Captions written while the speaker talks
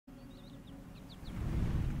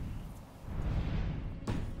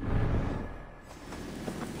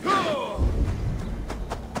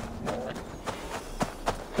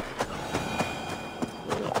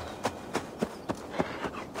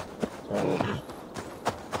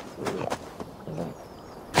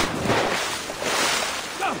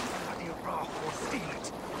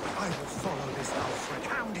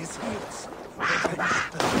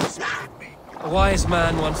wise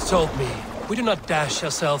man once told me, we do not dash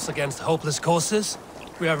ourselves against hopeless courses.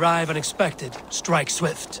 We arrive unexpected, strike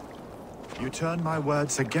swift. You turn my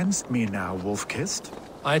words against me now, Wolf-Kissed?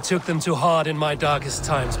 I took them too hard in my darkest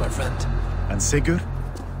times, my friend. And Sigurd?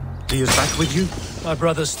 He is back with you? My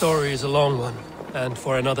brother's story is a long one, and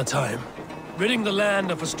for another time. Ridding the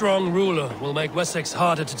land of a strong ruler will make Wessex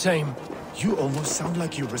harder to tame. You almost sound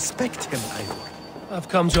like you respect him, Eivor. I've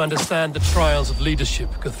come to understand the trials of leadership,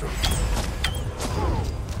 Guthrum.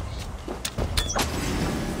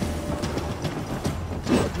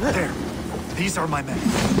 There. These are my men.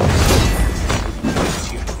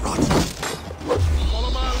 Here to rot. Follow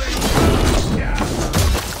my lead. Yeah.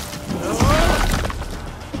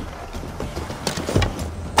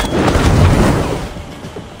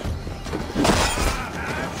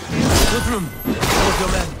 Guthrum, all of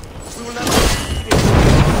your men. We will never escape,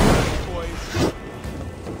 boys.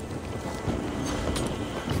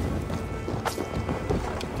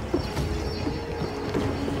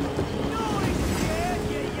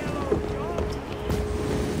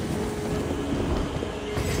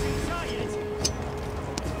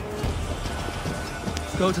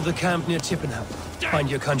 Go to the camp near Chippenham. Find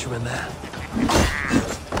your countrymen there.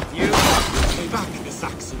 You pay back the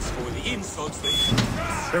Saxons for the insults they...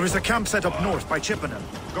 There is a camp set up north by Chippenham.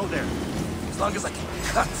 Go there. As long as I can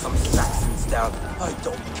cut some Saxons down, I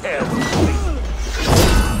don't care what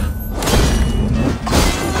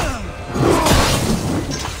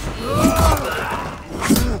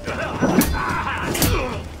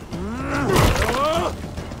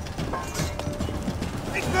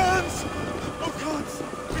It burns! Oh gods!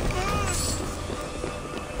 It burns!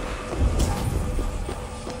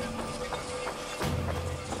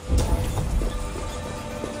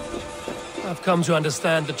 I've come to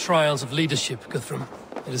understand the trials of leadership, Guthrum.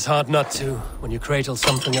 It is hard not to, when you cradle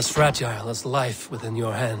something as fragile as life within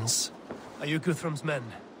your hands. Are you Guthrum's men?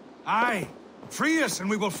 Aye. Free us and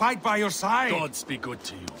we will fight by your side. Gods be good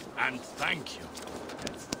to you, and thank you.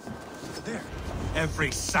 There.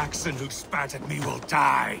 Every Saxon who spat at me will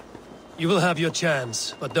die. You will have your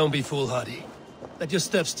chance, but don't be foolhardy. Let your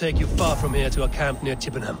steps take you far from here to a camp near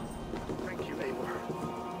Chippenham. Thank you,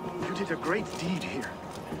 Eivor. You did a great deed here.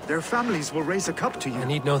 Their families will raise a cup to you. I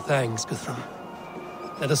need no thanks, Guthrum.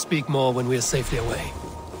 Let us speak more when we are safely away.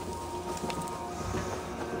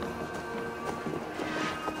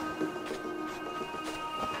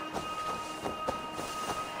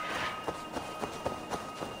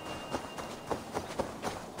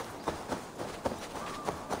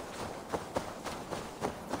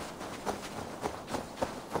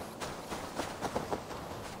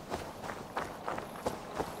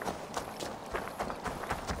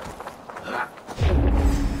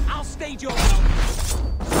 I'll stage your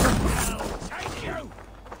I'll take you!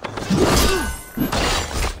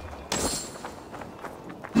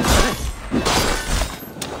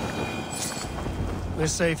 We're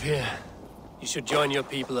safe here. You should join your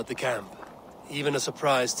people at the camp. Even a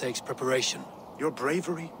surprise takes preparation. Your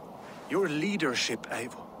bravery, your leadership,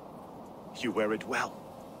 Eivor. You wear it well.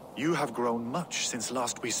 You have grown much since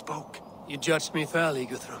last we spoke. You judged me fairly,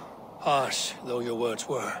 Guthrum. Harsh though your words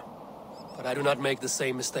were. But I do not make the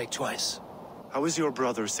same mistake twice. How is your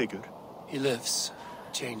brother, Sigurd? He lives,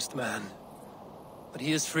 a changed man. But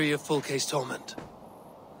he is free of full case torment.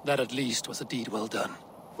 That at least was a deed well done.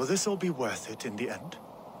 Will this all be worth it in the end?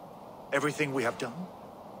 Everything we have done?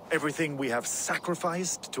 Everything we have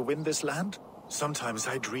sacrificed to win this land? Sometimes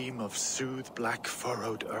I dream of soothed black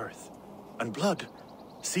furrowed earth. And blood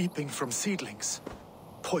seeping from seedlings,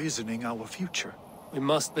 poisoning our future. We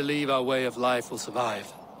must believe our way of life will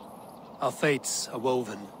survive. Our fates are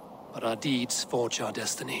woven, but our deeds forge our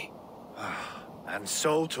destiny. And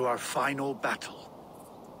so to our final battle.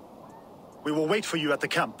 We will wait for you at the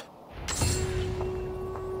camp.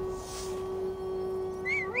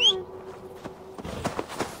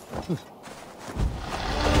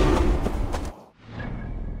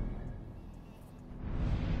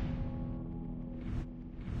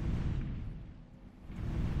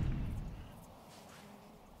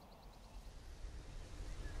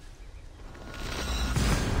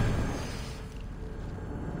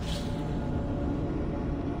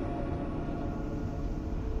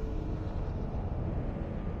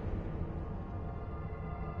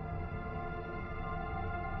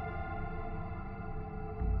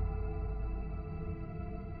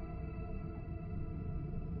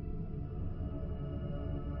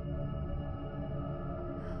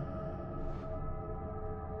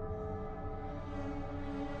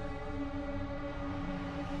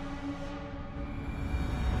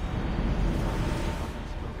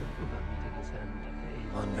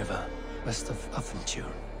 River, west of Hamtunscire.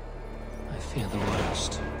 I fear the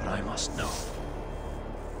worst, but I must know.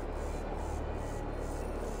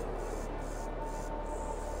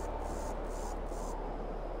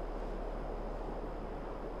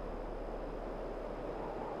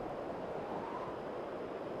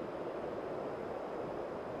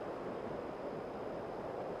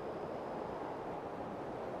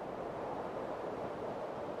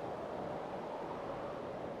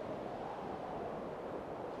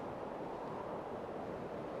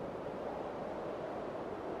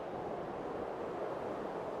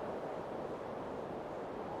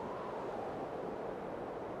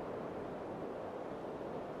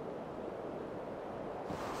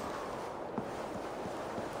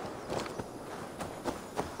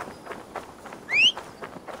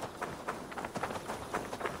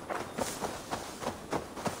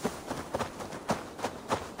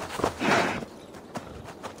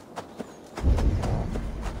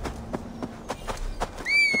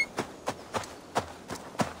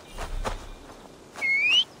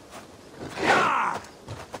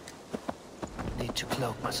 To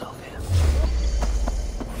cloak myself here.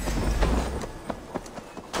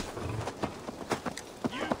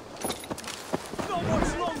 Not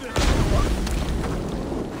much longer!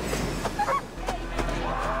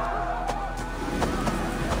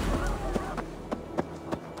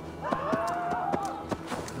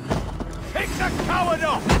 Pick the coward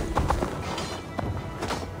up!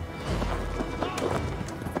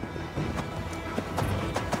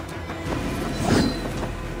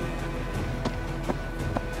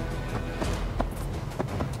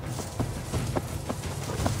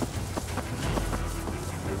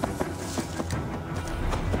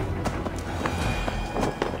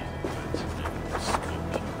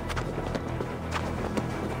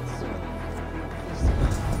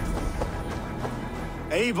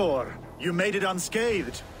 Eivor, you made it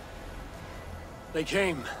unscathed. They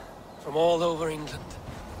came from all over England.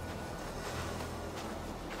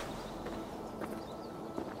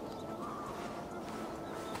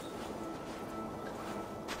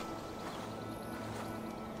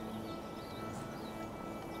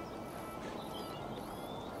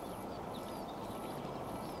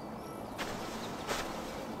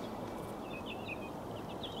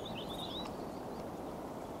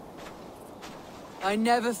 I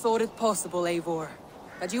never thought it possible, Eivor,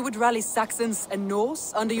 that you would rally Saxons and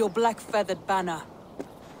Norse under your black-feathered banner.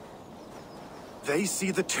 They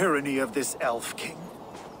see the tyranny of this elf king.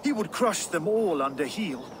 He would crush them all under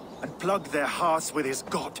heel and plug their hearts with his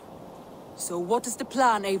god. So what is the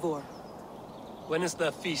plan, Eivor? When is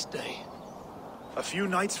their feast day? A few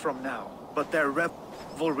nights from now, but their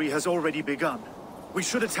revelry has already begun. We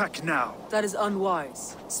should attack now. That is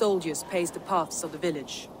unwise. Soldiers pace the paths of the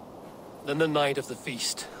village. Then the night of the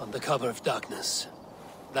feast, under cover of darkness.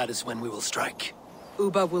 That is when we will strike.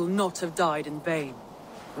 Ubba will not have died in vain.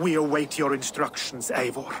 We await your instructions,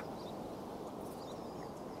 Eivor.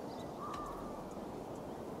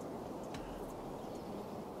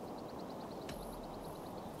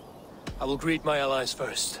 I will greet my allies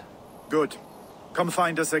first. Good. Come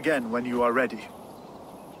find us again when you are ready.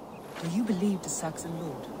 Do you believe the Saxon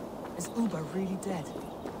lord? Is Ubba really dead?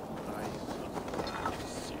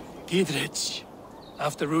 Gidrich.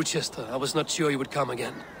 After Rochester, I was not sure you would come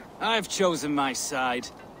again. I've chosen my side.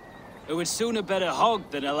 It would sooner bet a hog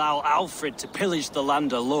than allow Alfred to pillage the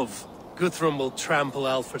land of love. Guthrum will trample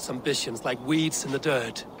Alfred's ambitions like weeds in the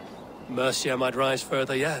dirt. Mercia might rise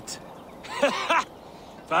further yet.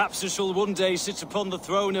 Perhaps I shall one day sit upon the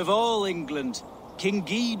throne of all England. King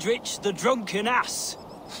Gidrich the drunken ass.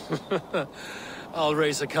 I'll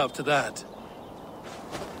raise a cup to that.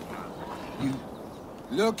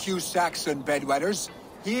 Look, you Saxon bedwetters.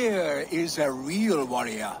 Here is a real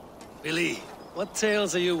warrior. Billy, what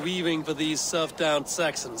tales are you weaving for these serf-down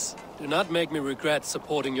Saxons? Do not make me regret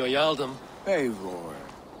supporting your Jarldom. Eivor,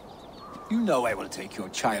 you know I will take your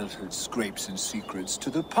childhood scrapes and secrets to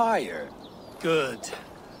the pyre. Good.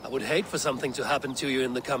 I would hate for something to happen to you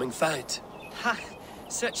in the coming fight. Ha!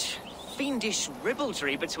 Such fiendish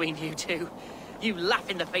ribaldry between you two. You laugh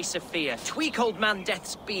in the face of fear. Tweak old man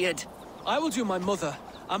Death's beard. I will do my mother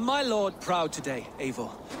and my lord proud today,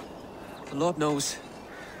 Eivor. The Lord knows,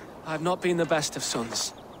 I have not been the best of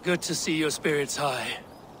sons. Good to see your spirits high.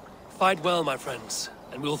 Fight well, my friends,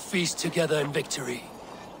 and we'll feast together in victory.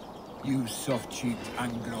 You soft-cheeked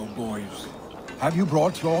Anglo boys. Have you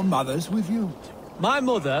brought your mothers with you? My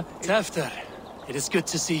mother... Tefter, it is good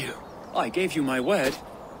to see you. I gave you my word.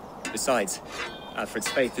 Besides, Alfred's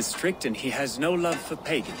faith is strict and he has no love for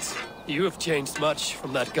pagans. You have changed much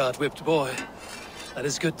from that god-whipped boy. That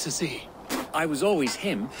is good to see. I was always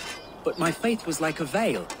him, but my faith was like a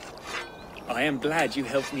veil. I am glad you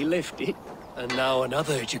helped me lift it. And now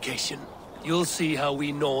another education. You'll see how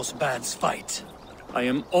we Norse bands fight. I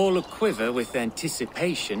am all aquiver with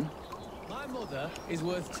anticipation. My mother is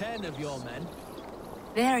worth 10 of your men.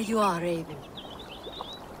 There you are, Raven.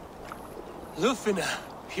 Lufina,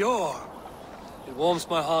 pure. It warms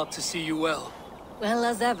my heart to see you well. Well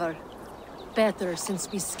as ever. Better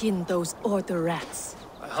since we skinned those Order rats.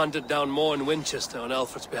 I hunted down more in Winchester on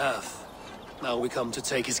Alfred's behalf. Now we come to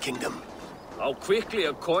take his kingdom. How quickly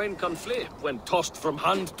a coin can flip when tossed from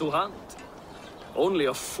hand to hand. Only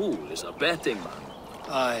a fool is a betting man.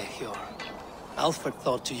 Aye, Hjor. Alfred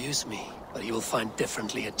thought to use me, but he will find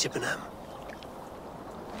differently at Chippenham.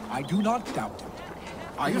 I do not doubt it.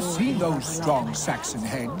 I have seen those strong Saxon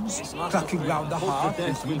hens clucking round the hearth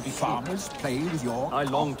as we farmers play with your... I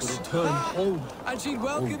long to return home. And she'd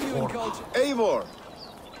welcome you in culture. Eivor!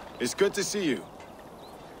 It's good to see you.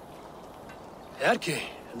 Erke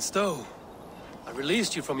and Stowe. I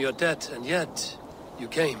released you from your debt, and yet you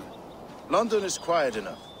came. London is quiet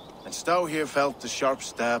enough, and Stowe here felt the sharp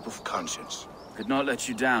stab of conscience. Could not let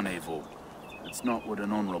you down, Eivor. That's not what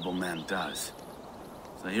an honorable man does.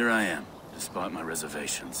 So here I am, despite my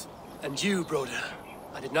reservations. And you, Broder.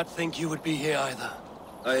 I did not think you would be here either.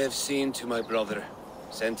 I have seen to my brother.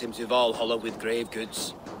 Sent him to Valhalla with grave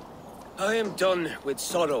goods. I am done with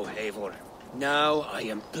sorrow, Eivor. Now I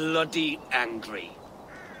am bloody angry.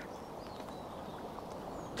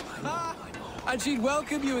 And she'd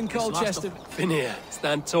welcome you in Colchester. Finir,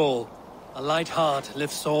 stand tall. A light heart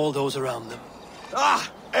lifts all those around them.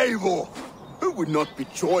 Ah, Eivor! Who would not be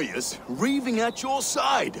joyous, raving at your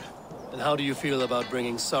side? And how do you feel about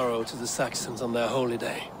bringing sorrow to the Saxons on their holy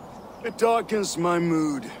day? It darkens my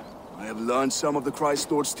mood. I have learned some of the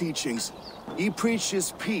Christ Lord's teachings. He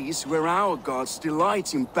preaches peace where our gods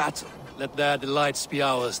delight in battle. Let their delights be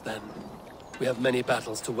ours, then. We have many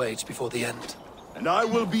battles to wage before the end. And I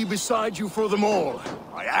will be beside you for them all.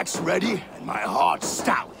 My axe ready and my heart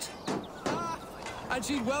stout. And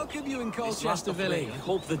she'd welcome you in Colchester Village. I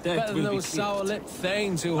hope the dead Better than will be those cleared. sour-lipped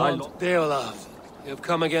thanes who haunt... Deolaf, you have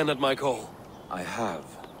come again at my call. I have,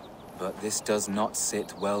 but this does not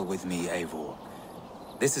sit well with me, Eivor.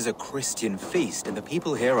 This is a Christian feast, and the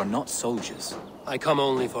people here are not soldiers. I come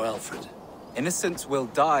only for Alfred. Innocents will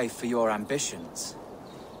die for your ambitions.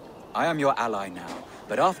 I am your ally now,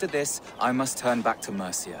 but after this, I must turn back to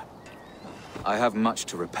Mercia. I have much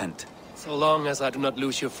to repent. So long as I do not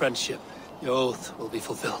lose your friendship, your oath will be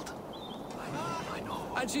fulfilled.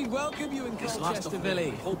 And she'd welcome you in Colchester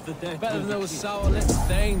Village. Hope the dead Better will than be those cleared. sour-lipped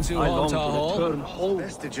thanes who I long haunt our to hall. return home.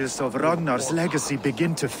 Vestiges of Ragnar's legacy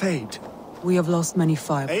begin to fade. We have lost many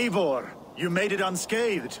fire. Eivor, you made it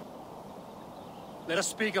unscathed. Let us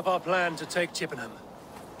speak of our plan to take Chippenham.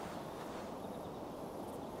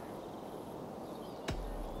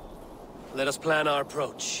 Let us plan our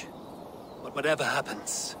approach. But whatever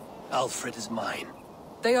happens, Alfred is mine.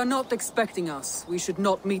 They are not expecting us. We should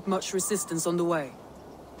not meet much resistance on the way.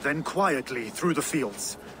 Then quietly through the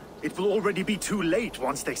fields. It will already be too late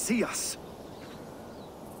once they see us.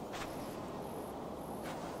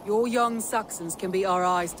 Your young Saxons can be our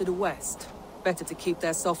eyes to the west. Better to keep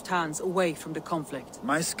their soft hands away from the conflict.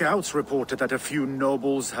 My scouts reported that a few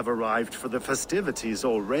nobles have arrived for the festivities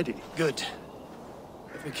already. Good.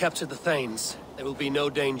 If we capture the Thanes, there will be no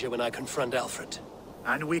danger when I confront Alfred.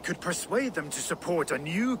 And we could persuade them to support a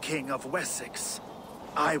new king of Wessex.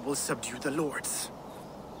 I will subdue the lords.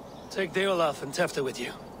 Take Deolaf and Tefta with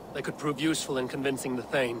you. They could prove useful in convincing the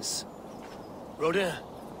Thanes. Rhoda,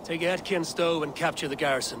 take Erke and Stowe and capture the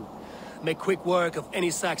garrison. Make quick work of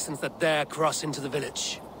any Saxons that dare cross into the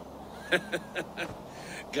village.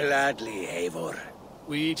 Gladly, Eivor.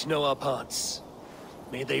 We each know our parts.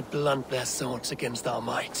 May they blunt their swords against our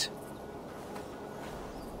might.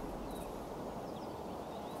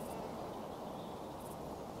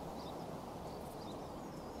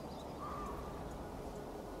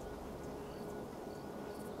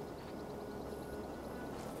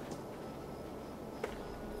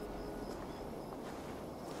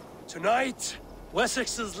 Tonight,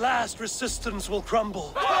 Wessex's last resistance will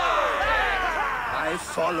crumble. I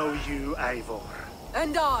follow you, Eivor.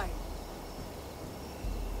 And I.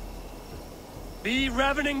 Be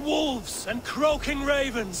ravening wolves and croaking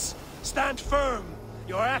ravens. Stand firm,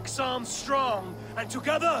 your axe arms strong, and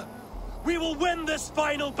together, we will win this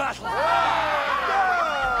final battle.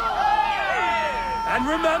 And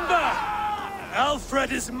remember,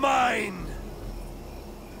 Alfred is mine.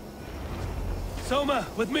 Soma,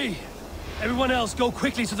 with me. Everyone else, go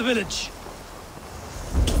quickly to the village.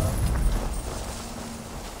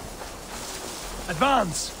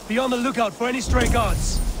 Advance! Be on the lookout for any stray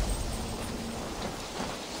guards.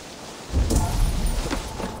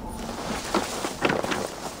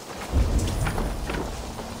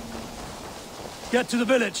 Get to the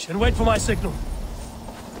village and wait for my signal.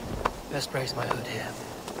 Best raise my hood here.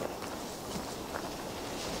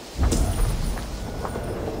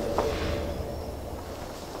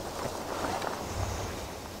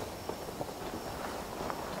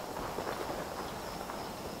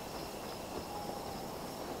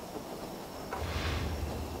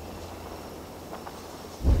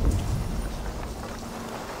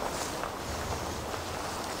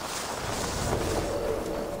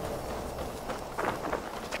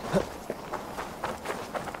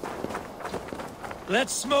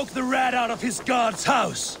 Let's smoke the rat out of his guard's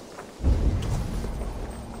house!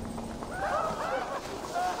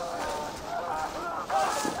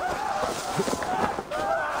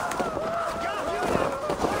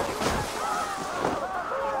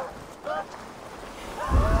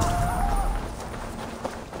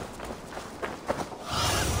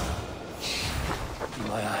 Be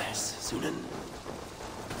my eyes, Sunan.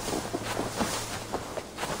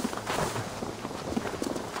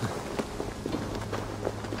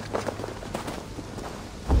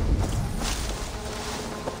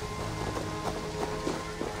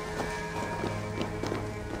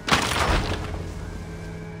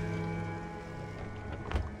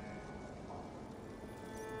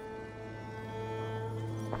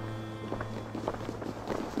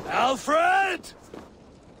 Alfred!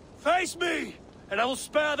 Face me, and I will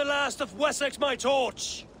spare the last of Wessex my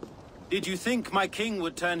torch! Did you think my king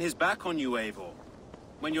would turn his back on you, Eivor?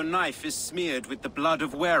 When your knife is smeared with the blood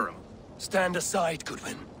of Wareham? Stand aside,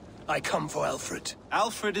 Goodwin. I come for Alfred.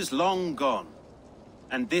 Alfred is long gone.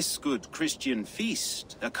 And this good Christian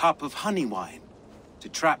feast, a cup of honey wine, to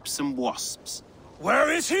trap some wasps.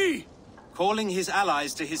 Where is he? Calling his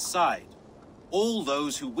allies to his side. All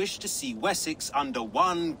those who wish to see Wessex under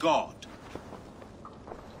one god.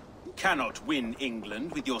 You cannot win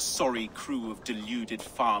England with your sorry crew of deluded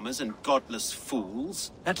farmers and godless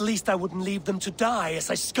fools. At least I wouldn't leave them to die as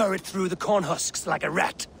I scurried through the corn husks like a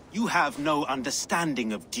rat. You have no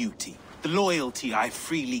understanding of duty, the loyalty I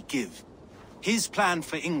freely give. His plan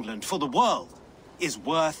for England, for the world, is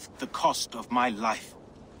worth the cost of my life.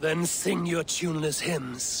 Then sing your tuneless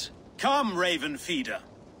hymns. Come, Raven Feeder.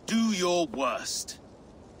 Do your worst.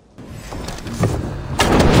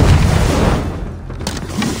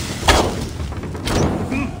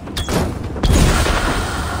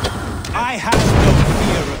 I have no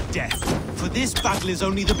fear of death, for this battle is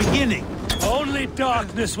only the beginning. Only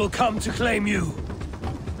darkness will come to claim you.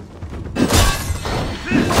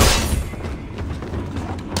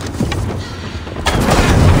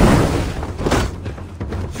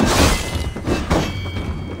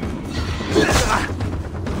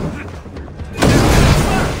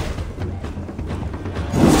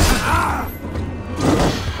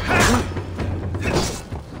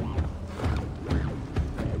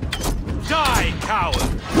 Die, coward!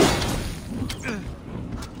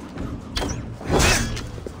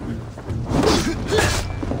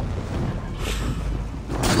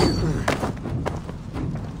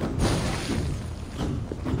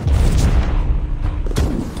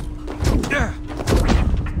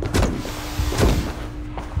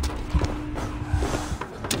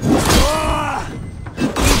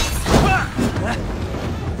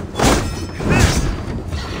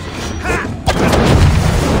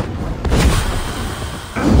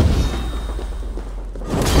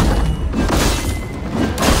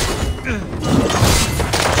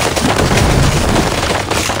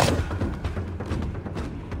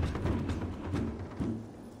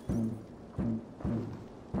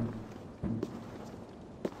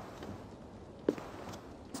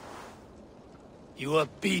 You are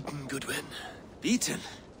beaten, Goodwin. Beaten?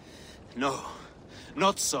 No,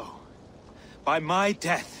 not so. By my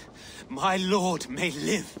death, my lord may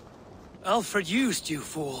live. Alfred used you,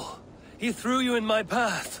 fool. He threw you in my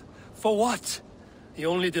path. For what? He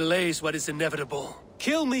only delays what is inevitable.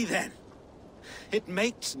 Kill me then. It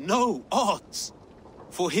makes no odds.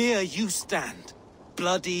 For here you stand,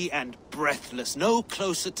 bloody and breathless, no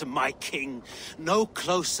closer to my king, no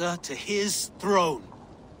closer to his throne.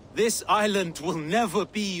 This island will never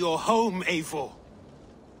be your home, Eivor.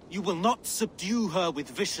 You will not subdue her with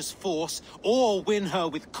vicious force, or win her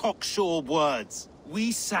with cocksure words.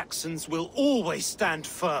 We Saxons will always stand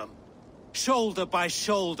firm, shoulder by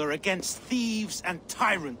shoulder against thieves and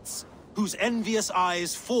tyrants, whose envious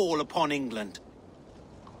eyes fall upon England.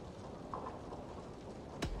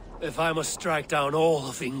 If I must strike down all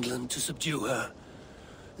of England to subdue her,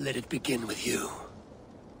 let it begin with you.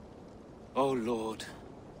 O Lord,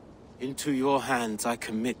 into your hands I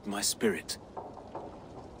commit my spirit.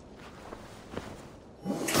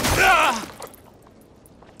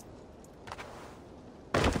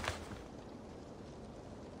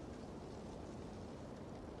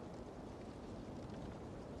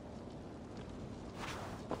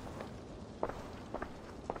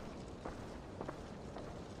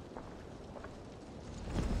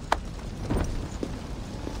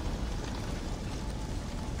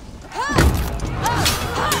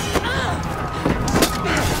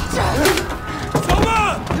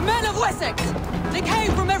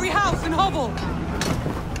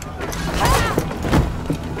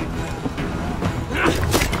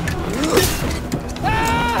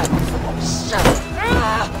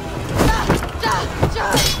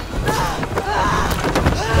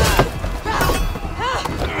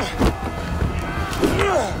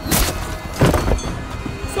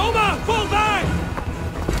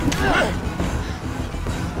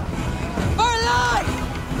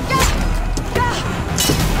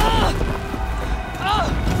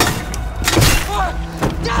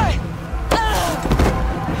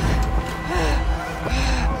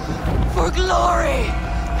 glory!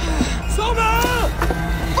 Soma!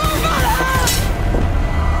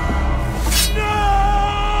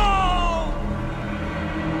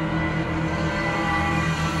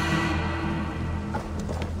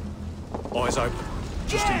 Eyes open,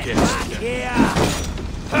 just in case.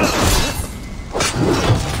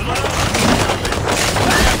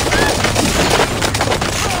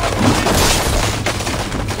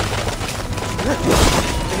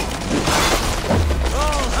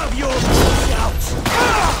 I'll have yours pushed out!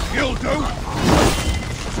 You'll do!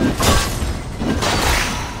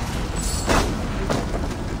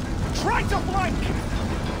 Try to flank!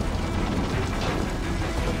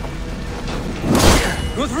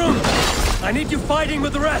 Guthrum! I need you fighting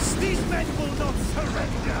with the rest! These men will not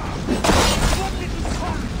surrender! What did you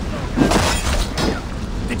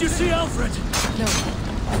Did you see Alfred? No.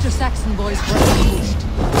 Mr. Saxon boys were ambushed.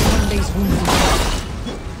 One lays wounded.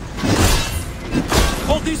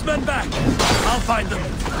 Hold these men back! I'll find them!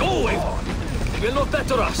 Go, Avon! They will not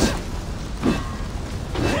better us!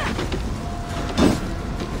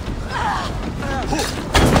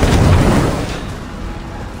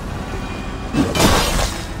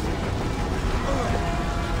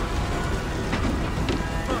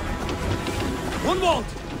 Grunwald!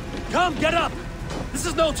 Come, get up! This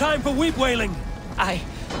is no time for weep wailing! I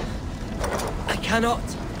cannot.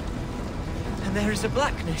 And there is a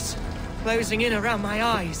blackness closing in around my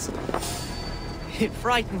eyes. It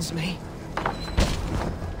frightens me.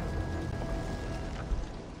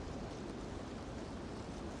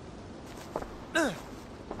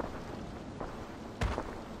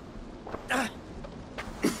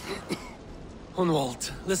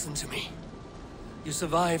 Grunwald, listen to me. You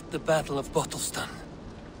survived the Battle of Bottleston.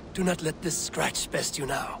 Do not let this scratch best you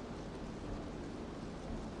now.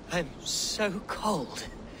 I'm so cold.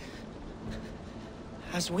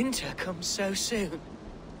 Has winter come so soon?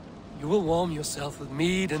 You will warm yourself with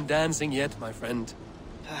mead and dancing yet, my friend.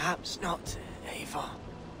 Perhaps not, Eivor.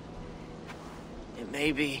 It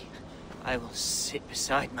may be I will sit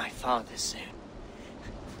beside my father soon.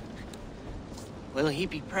 Will he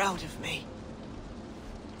be proud of me?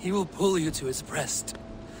 He will pull you to his breast.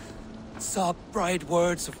 Sob bright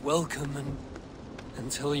words of welcome and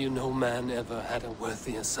until you no man ever had a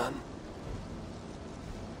worthier son.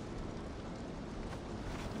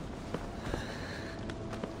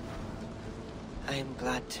 I am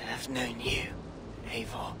glad to have known you,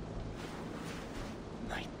 Eivor.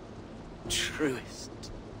 My truest.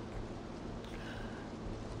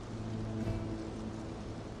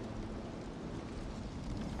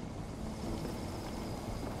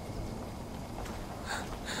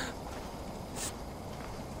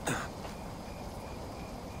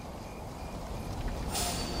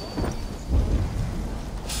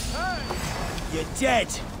 You're dead!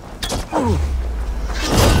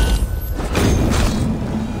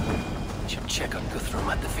 Should check on Guthrum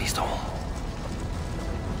at the feast hall.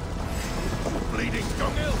 Bleeding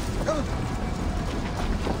dunghill!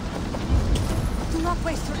 Do not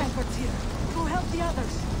waste your efforts here. Go help the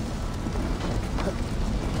others.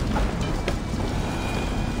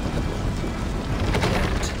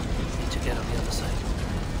 Need to get on the other side.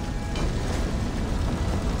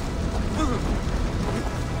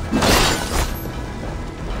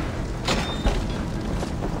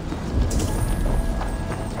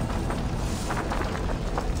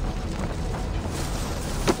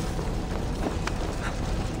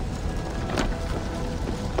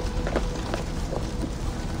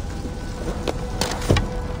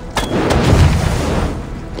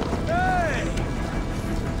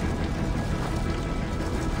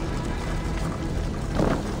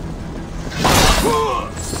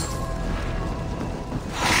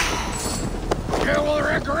 You will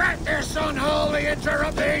regret this, unholy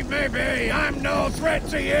interrupting, maybe. I'm no threat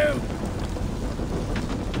to you.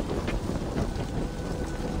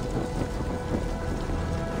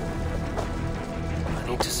 I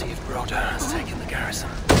need to see if Broder has taken the garrison.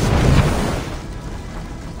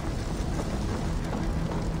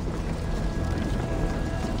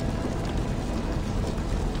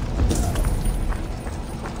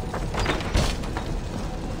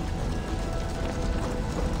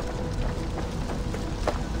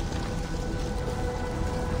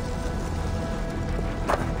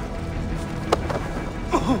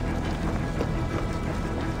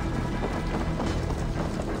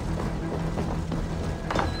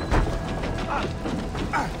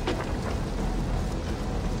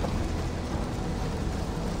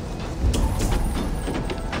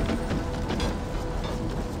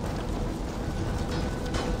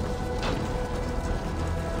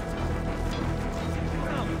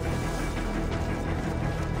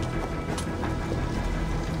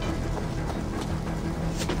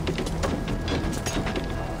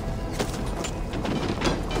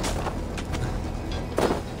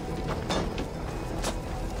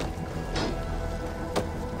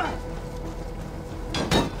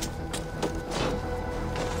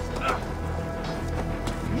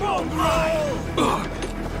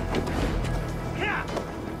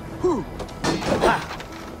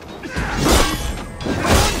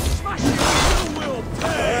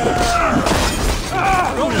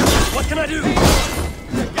 can I do?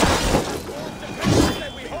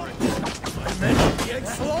 My men are being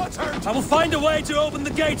slaughtered! I will find a way to open the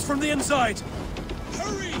gates from the inside.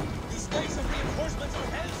 Hurry! These waves of reinforcements are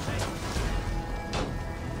hell's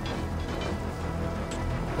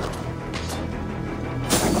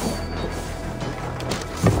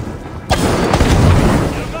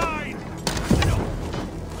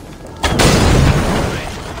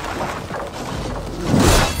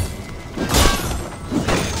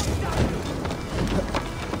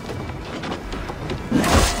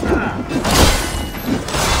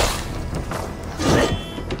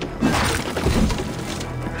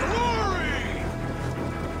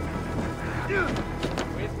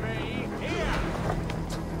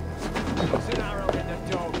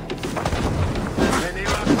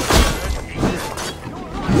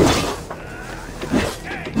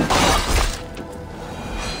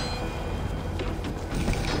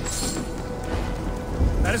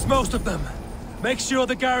That is most of them. Make sure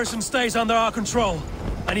the garrison stays under our control.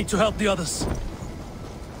 I need to help the others.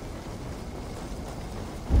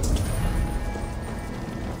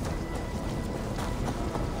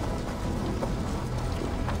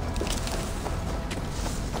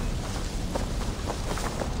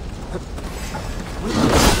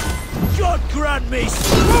 God grant me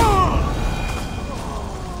strength!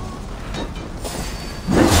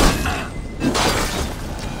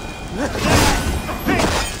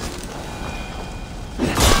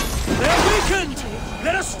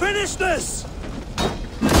 Let us finish this!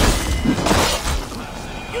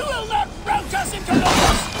 You will not rout us into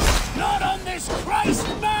lovers! Not on this Christ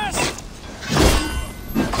Mass!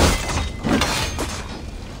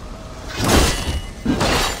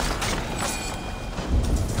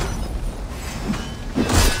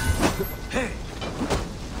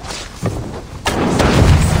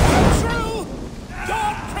 True!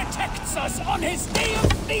 God protects us on his day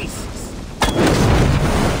of feasts!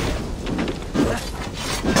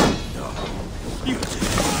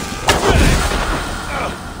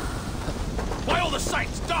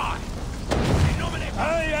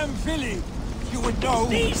 I am Vili. You would know.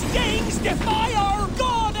 These things defy our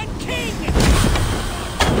God and King!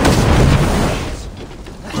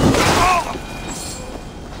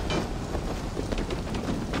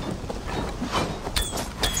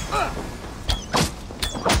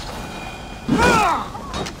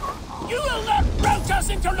 You will not rout us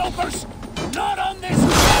interlopers! Not on this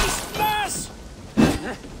Christ Mass!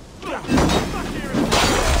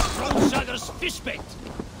 Stromshagger's fishbait!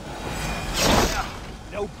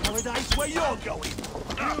 No paradise where you're going!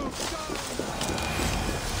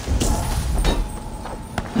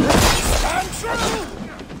 Stand true!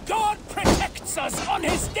 God protects us on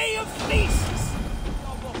his day of feasts!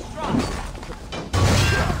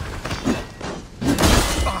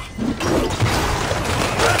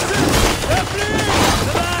 They're fleeing!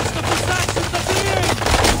 The last of the Saxons are fleeing!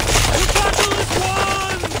 The battle is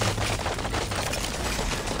won!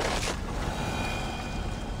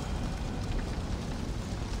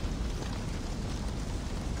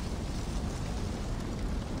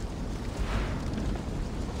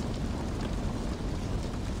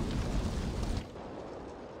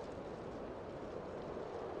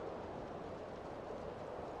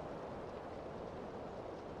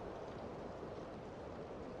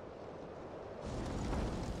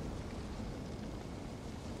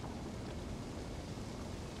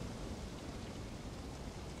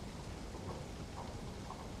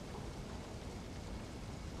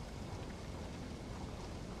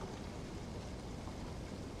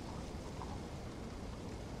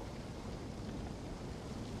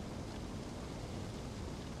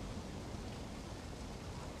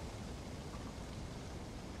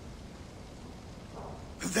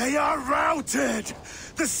 They are routed!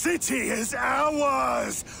 The city is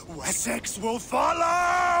ours! Wessex will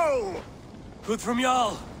follow! Good from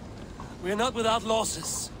Jarl. We are not without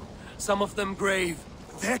losses. Some of them grave.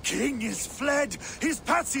 Their king is fled! His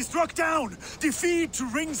patsy struck down! Defeat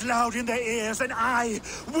rings loud in their ears, and I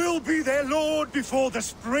will be their lord before the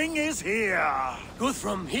spring is here!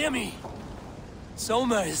 Guthrum, hear me!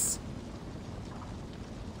 Soma is...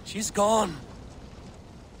 she's gone.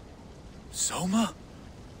 Soma?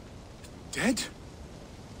 Dead?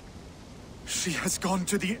 She has gone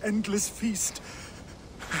to the endless feast,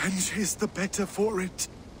 and is the better for it.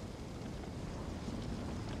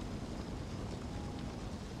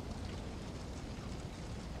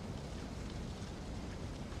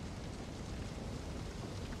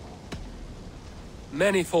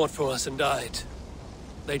 Many fought for us and died.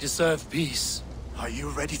 They deserve peace. Are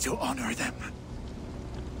you ready to honor them?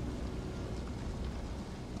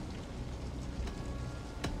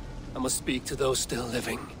 I must speak to those still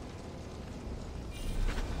living.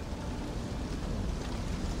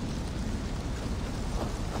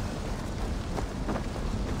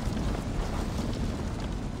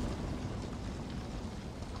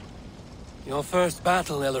 Your first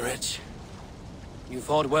battle, Ellerich. You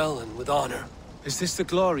fought well and with honor. Is this the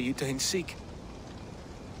glory you deign seek?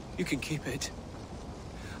 You can keep it.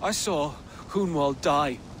 I saw Hunwald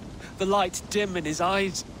die. The light dim in his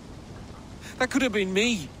eyes. That could have been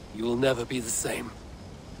me. You will never be the same.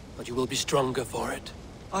 But you will be stronger for it.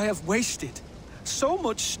 I have wasted so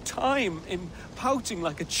much time in pouting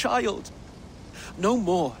like a child. No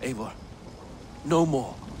more, Eivor. No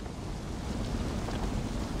more.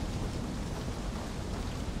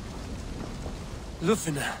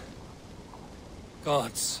 Lufina.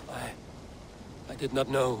 Gods, I did not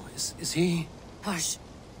know. Is he? Hush.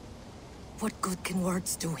 What good can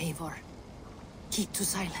words do, Eivor? Keep to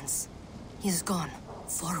silence. He is gone.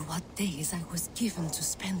 For what days I was given to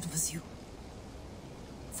spend with you.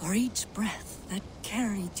 For each breath that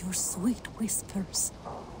carried your sweet whispers,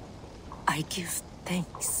 I give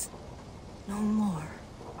thanks. No more.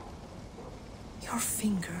 Your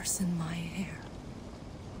fingers in my hair.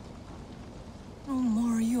 No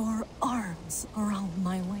more your arms around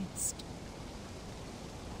my waist.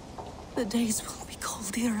 The days will be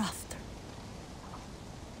cold hereafter.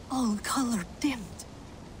 All color dimmed.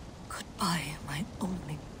 Goodbye, my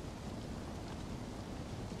only.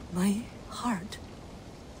 My heart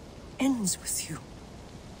ends with you.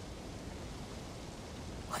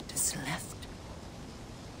 What is left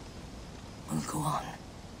will go on.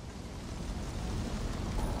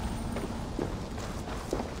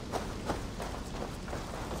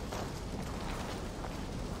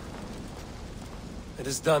 It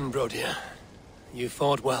is done, Brodir. You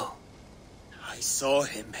fought well. I saw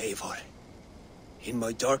him, Eivor. In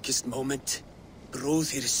my darkest moment,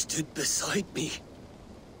 Brodir stood beside me.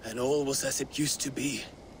 And all was as it used to be.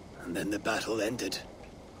 And then the battle ended.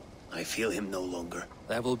 I feel him no longer.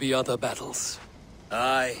 There will be other battles.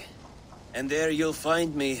 Aye. And there you'll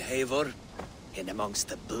find me, Eivor. In amongst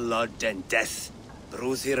the blood and death.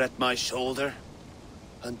 Brodir at my shoulder.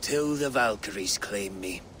 Until the Valkyries claim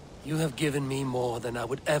me. You have given me more than I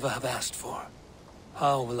would ever have asked for.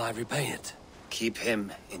 How will I repay it? Keep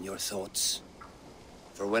him in your thoughts.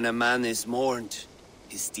 For when a man is mourned,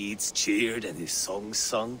 his deeds cheered and his songs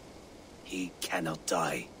sung, he cannot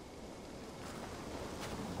die.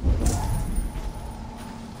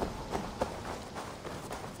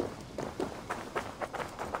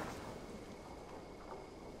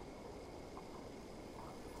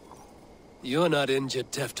 You're not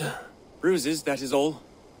injured, Tefta. Bruises, that is all.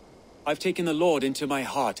 I've taken the Lord into my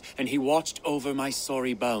heart, and he watched over my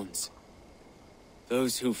sorry bones.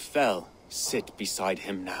 Those who fell sit beside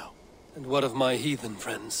him now. And what of my heathen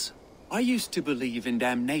friends? I used to believe in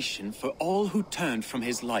damnation for all who turned from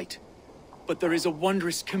his light. But there is a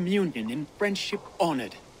wondrous communion in friendship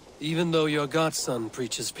honored. Even though your godson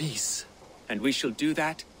preaches peace. And we shall do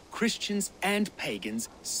that, Christians and pagans,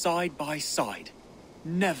 side by side.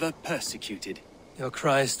 Never persecuted. Your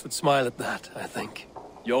Christ would smile at that, I think.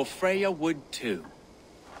 Your Freya would too.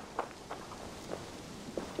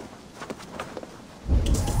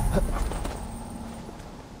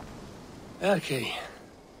 Erki,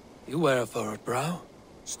 you wear a furrowed brow.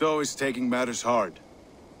 Stowe is taking matters hard.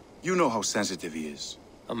 You know how sensitive he is.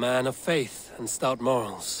 A man of faith and stout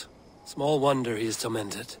morals. Small wonder he is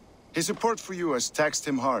tormented. His support for you has taxed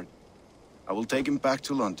him hard. I will take him back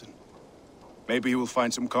to London. Maybe he will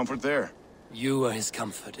find some comfort there. You are his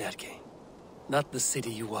comfort, Erki. Not the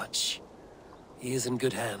city you watch. He is in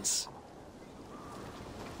good hands.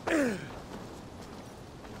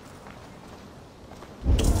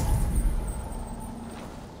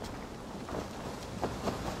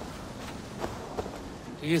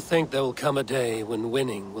 Do you think there will come a day when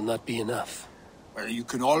winning will not be enough? Well, you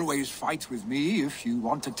can always fight with me if you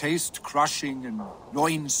want to taste crushing and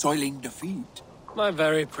loin-soiling defeat. My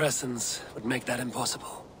very presence would make that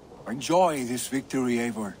impossible. Enjoy this victory,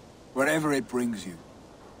 Eivor, wherever it brings you.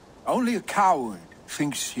 Only a coward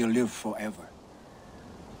thinks he'll live forever.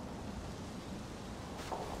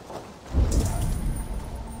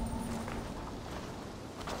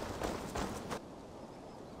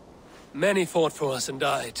 Many fought for us and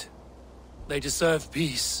died. They deserve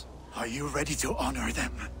peace. Are you ready to honor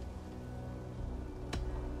them?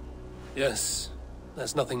 Yes.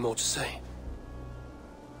 There's nothing more to say.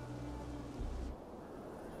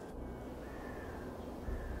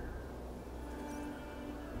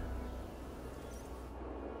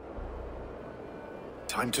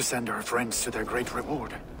 Time to send our friends to their great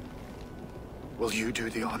reward. Will you do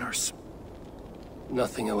the honors?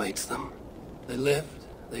 Nothing awaits them. They lived,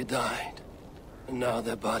 they died, and now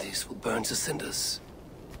their bodies will burn to cinders.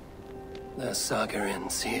 Their saga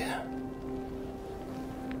ends here.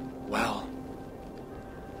 Well,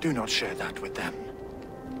 do not share that with them.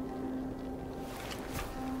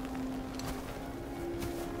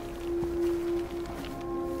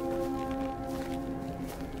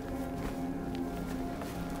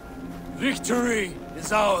 Victory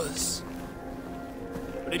is ours.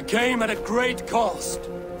 But it came at a great cost.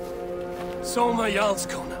 Soma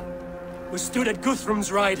Jarlskona, who stood at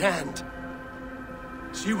Guthrum's right hand.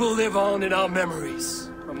 She will live on in our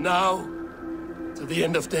memories, from now to the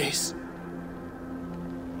end of days.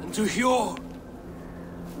 And to Hjor,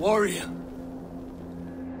 warrior,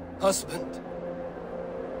 husband,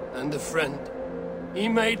 and a friend, he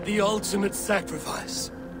made the ultimate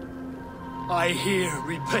sacrifice. I here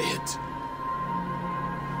repay it.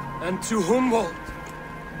 And to Hunwald,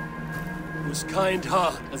 whose kind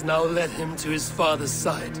heart has now led him to his father's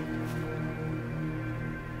side.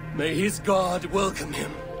 May his God welcome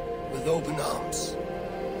him with open arms.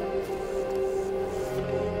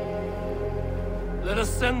 Let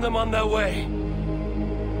us send them on their way.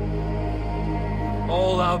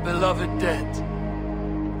 All our beloved dead,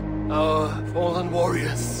 our fallen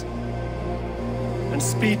warriors, and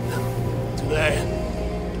speed them to their end.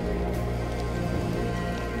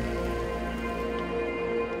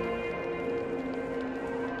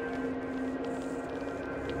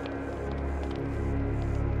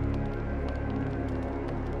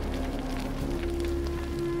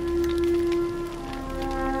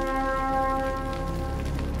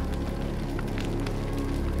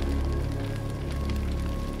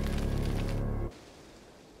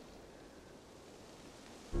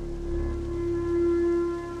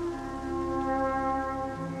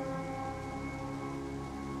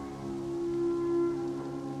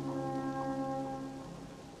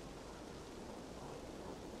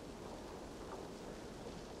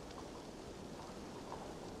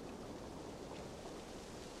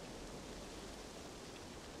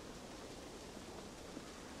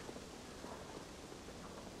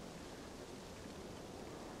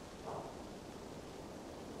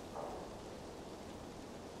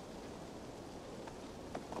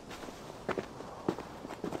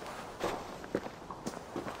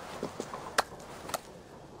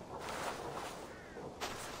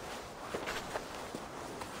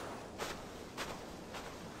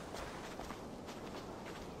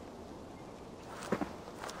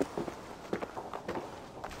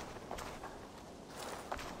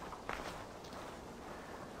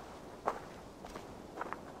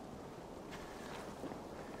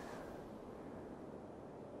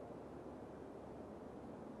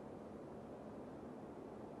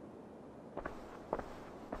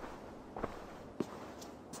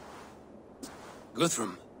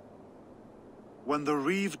 Guthrum. When the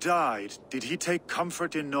Reeve died, did he take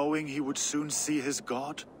comfort in knowing he would soon see his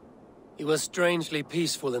god? He was strangely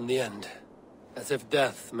peaceful in the end, as if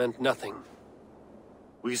death meant nothing.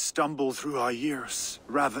 We stumble through our years,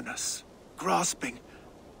 ravenous, grasping,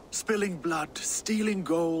 spilling blood, stealing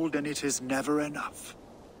gold, and it is never enough.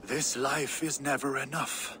 This life is never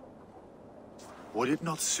enough. Would it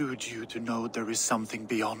not soothe you to know there is something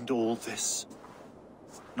beyond all this?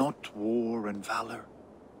 Not war and valor,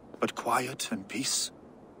 but quiet and peace?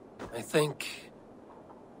 I think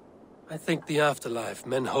the afterlife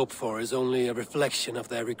men hope for is only a reflection of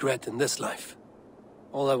their regret in this life.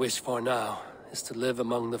 All I wish for now is to live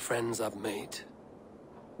among the friends I've made.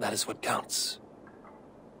 That is what counts.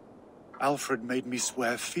 Alfred made me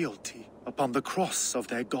swear fealty upon the cross of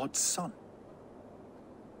their god's son.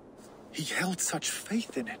 He held such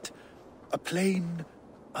faith in it, a plain,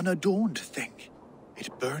 unadorned thing.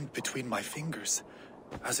 It burned between my fingers,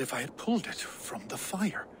 as if I had pulled it from the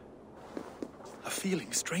fire. A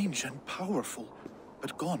feeling strange and powerful,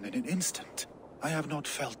 but gone in an instant. I have not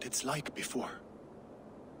felt its like before.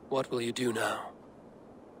 What will you do now?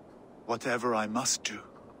 Whatever I must do.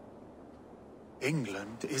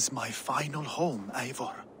 England is my final home,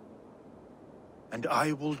 Eivor. And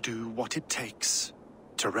I will do what it takes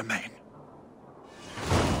to remain.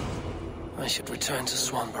 I should return to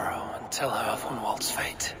Swanborough and tell her of Hunwald's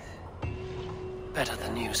fate. Better the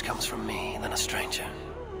news comes from me than a stranger.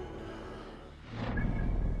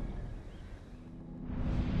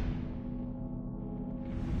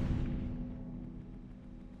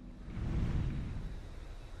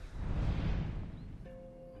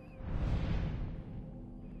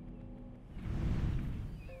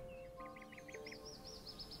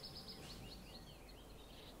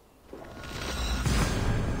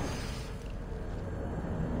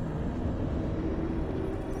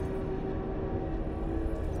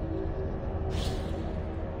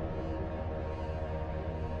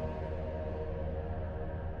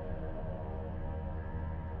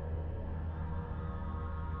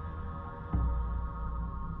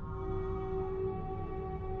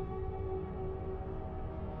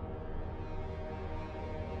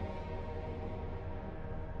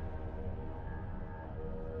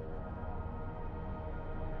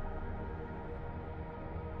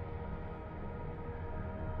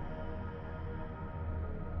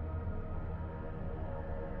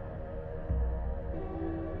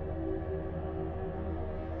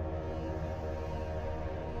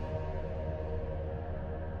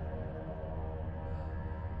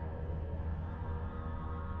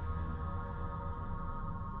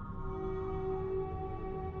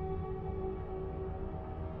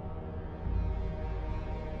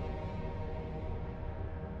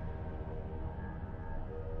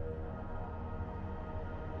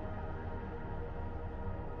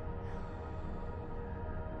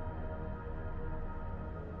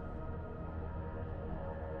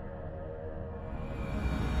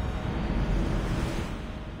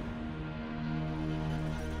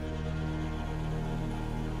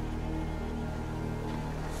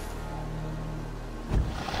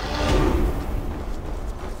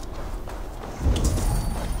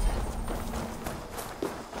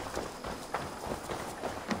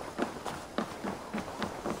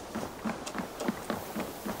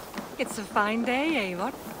 It's a fine day,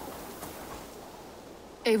 Eivor.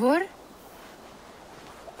 Eivor?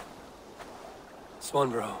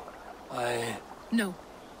 Swanborough, No.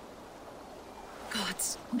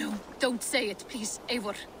 Gods, no. Don't say it, please,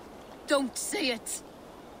 Eivor. Don't say it.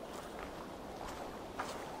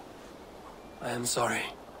 I am sorry.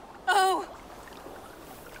 Oh!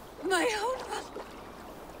 My own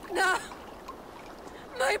one. No.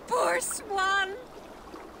 My poor swan.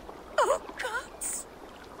 Oh, gods.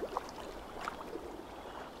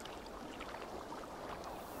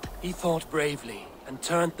 He fought bravely and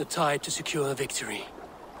turned the tide to secure victory.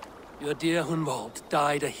 Your dear Hunwald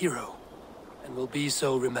died a hero, and will be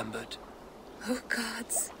so remembered. Oh,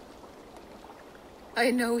 gods.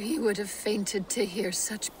 I know he would have fainted to hear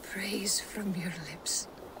such praise from your lips.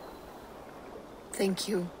 Thank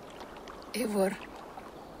you, Eivor.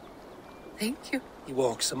 Thank you. He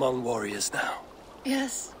walks among warriors now.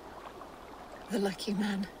 Yes. The lucky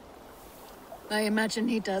man. I imagine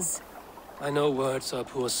he does. I know words are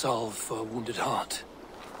poor salve for a wounded heart.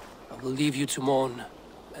 I will leave you to mourn,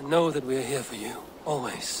 and know that we are here for you,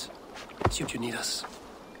 always, should you need us.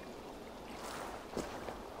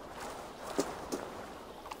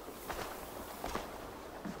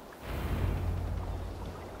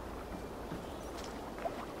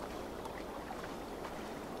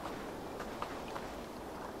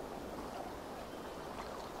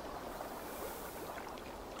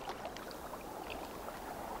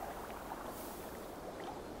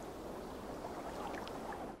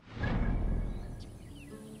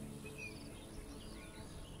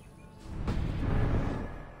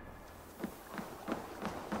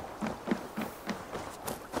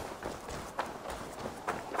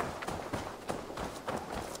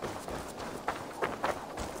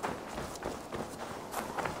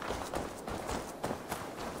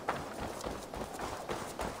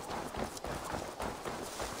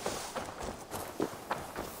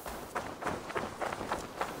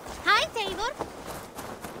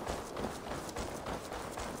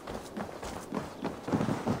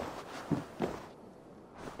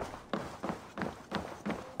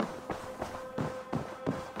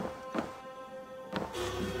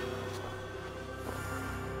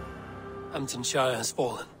 Hamtunscire has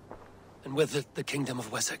fallen, and with it the Kingdom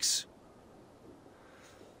of Wessex.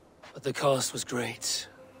 But the cost was great.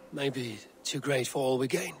 Maybe too great for all we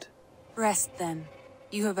gained. Rest then.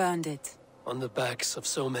 You have earned it. On the backs of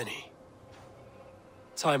so many.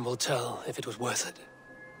 Time will tell if it was worth it.